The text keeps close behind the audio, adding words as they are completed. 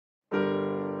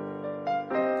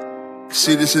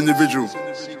See this individual.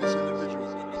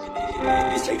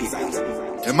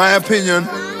 In my opinion,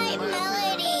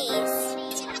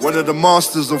 one of the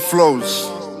masters of flows.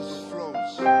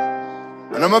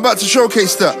 And I'm about to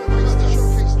showcase that.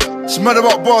 It's Mad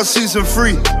About Bars Season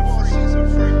 3.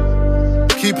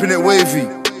 Keeping it wavy.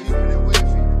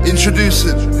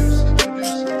 Introducing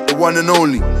the one and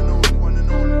only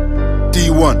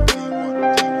D1.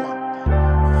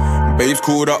 Babes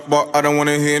called up, but I don't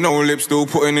wanna hear no lips. Still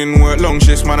putting in work, long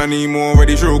shifts, man, I need more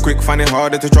ready real quick. Find it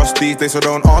harder to trust these days, so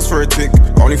don't ask for a tick.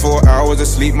 Only 4 hours of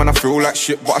sleep, man, I feel like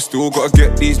shit, but I still gotta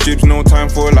get these jibs. No time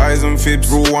for lies and fibs.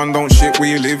 Rule 1, don't shit where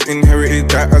you live. Inherited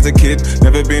that as a kid.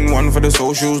 Never been one for the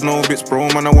socials, no bits, bro,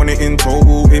 man, I want it in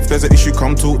total. If there's an issue,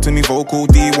 come talk to me vocal.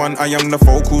 D1, I am the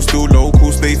focal, still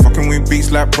local. Stay fucking with beats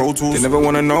like Pro Tools. They never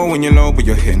wanna know when you're low, but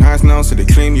you're hitting highs now, so they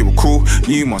claim you were cool.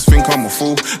 You must think I'm a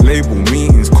fool. Label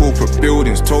meetings, corporate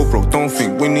buildings, toe bro, don't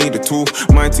think we need a tool.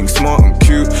 My thing smart and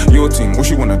cute, your team, all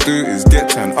she wanna do is get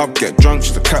turned up, get drunk.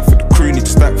 She's a cat for the crew, need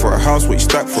to stack for a house, what you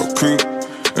stack for a coupe.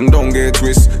 And don't get a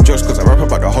twist, just cause I rap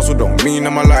about the hustle don't mean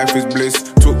that my life is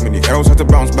bliss. Took many L's, had to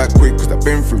bounce back quick, cause I've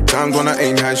been through times when I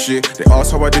ain't had shit. They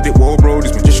ask how I did it, whoa bro,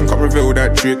 this magician can't reveal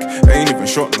that trick. They ain't even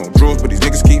shot no draws, but these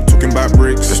niggas keep talking about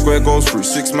bricks. The square goes through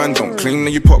 6, man, don't claim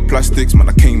that you pop plastics. Man,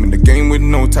 I came in the game with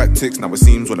no tactics. Now it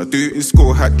seems what I do is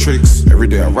score hat tricks. Every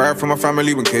day I ride for my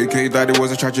family. When KK died it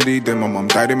was a tragedy. Then my mum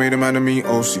died, it made a man of me.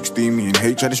 016, me and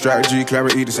H had a strategy,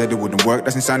 clarity. They said it wouldn't work,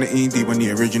 that's insanity. D when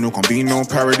the original can't be no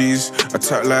parodies.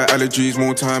 Attack like allergies,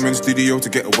 more time in studio to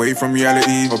get away from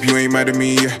reality. Hope you ain't mad at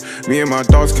me. Me and my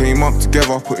dogs came up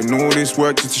together, putting all this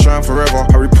work just to shine forever.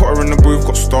 Harry Potter in the booth,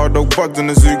 got star dog buds in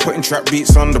the zoo, putting trap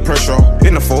beats under pressure.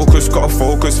 In the focus, got a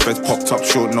focus, feds popped up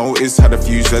short notice. Had a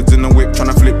few Zeds in the whip,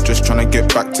 tryna flip, just tryna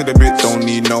get back to the bits. Don't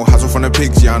need no hassle from the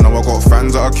pigs, yeah I know I got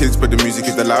fans that are kids, but the music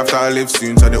is the life that I live.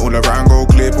 Soon turn it all around, go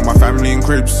clear, put my family in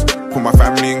cribs. Put my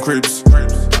family in cribs.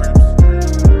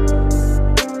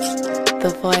 The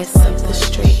voice of the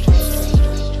street.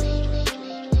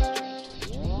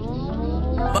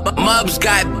 Mubs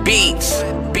got beats.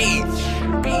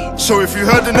 So if you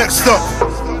heard the next stop,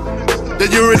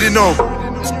 then you already know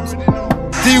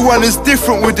D1 is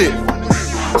different with it.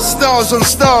 Stars on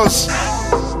stars.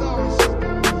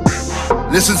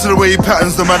 Listen to the way he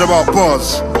patterns the Mad About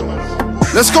Bars.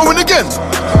 Let's go in again.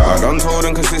 I done told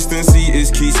them consistency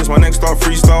is key. Since my next start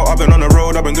freestyle, I've been on the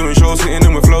road, I've been doing shows, hitting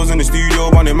them with flows in the studio,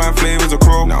 running man flavors of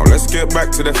crow. Now let's get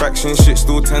back to the faction shit.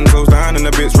 Still 10 toes down in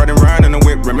the bits, riding round in the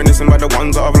whip, reminiscing about the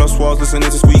ones that I've lost whilst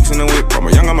listening to squeaks in the whip. From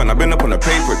a younger man, I've been up on the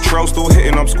paper trail, still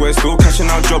hitting up squares, still cashing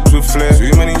out jobs with flair.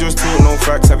 Too many just talk, no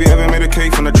facts. Have you ever made a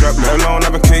cake from the trap, let alone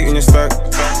advocate in your stack?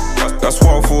 That's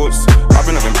wild thoughts. I've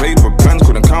been having played with plans,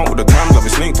 couldn't count all the times I've been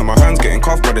snaked on my hands, getting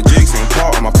cuffed by the jigs, ain't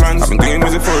part of my plans. I've been doing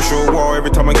music for a short while, every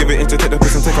time I give it in to take the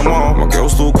piss and take them all. My girl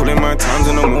still calling my times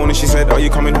in the morning, she said, are you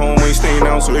coming home, where you staying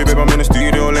now? Sorry babe, I'm in the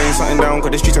studio laying something down,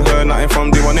 cause the streets of her, nothing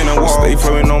from D1 in a wall. Stay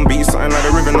flowing on beats, something like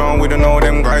the river now. We don't know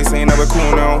them guys saying that we're cool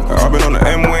now. I've been on the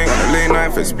M-way, on the late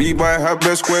night, feds B-by, have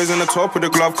best squares in the top of the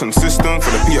glove, consistent.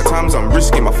 For the P at times I'm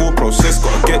risky, my full process,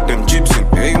 gotta get them jibs in.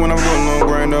 Hey, when I've got no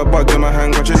grinder, but in my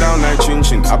hand, got you down like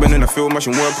chin-chin. I've been in the field,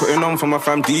 mashing work, putting on for my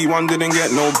fam. D1 didn't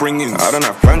get no bringing. I don't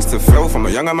have plans to fail. From a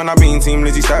younger man, I've been team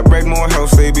lazy. Stack bread, more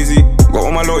health, stay busy. Got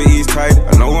all my loyalties tied,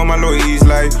 I know all my loyalties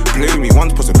lie. Play with me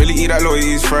once, possibility that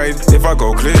loyalty's fried. If I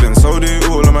go clear, then so do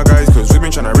all of my guys, cause we've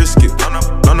been trying to risk it.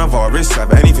 None of our risks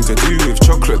have anything to do with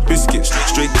chocolate biscuits.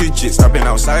 Straight digits, I've been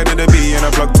outside of the B and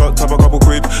I blocked top a couple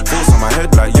quid. Thoughts on my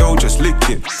head like, yo, just lick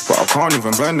it. But I can't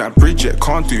even burn that bridge yet.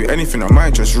 Can't do anything, I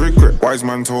might just regret. Wise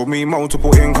man told me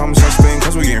multiple income sustain,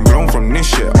 cause we ain't blown from this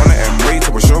shit. On the M-way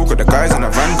to a show, got the guys in the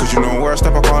van, cause you know where I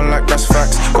step, I can't like, that's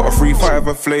facts. Got a free fire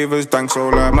of flavors, thanks so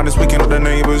loud, man, it's waking up the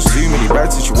neighbours. Too many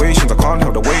bad situations, I can't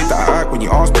help the way that I act when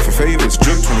you ask me for favours.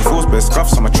 Drip 24's best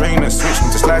scuffs on my trainers, switch me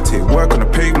to slide to hit work on the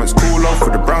pavements. Cool off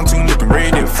with the brown team looking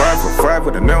radiant, 5 for 5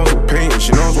 with the nails all painted.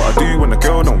 She knows what I do when the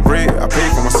girl don't rate it. I pay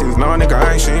for my sins, nah nigga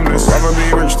I ain't shameless. Rather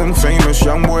be rich than famous,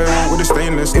 young boy walk with the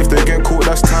stainless. If they get caught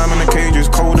that's time in the cages,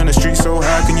 cold in the street so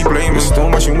how can you blame us? Still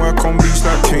mashing work on beats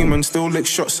like Cayman, still lick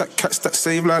shots at cats that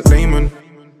save like layman.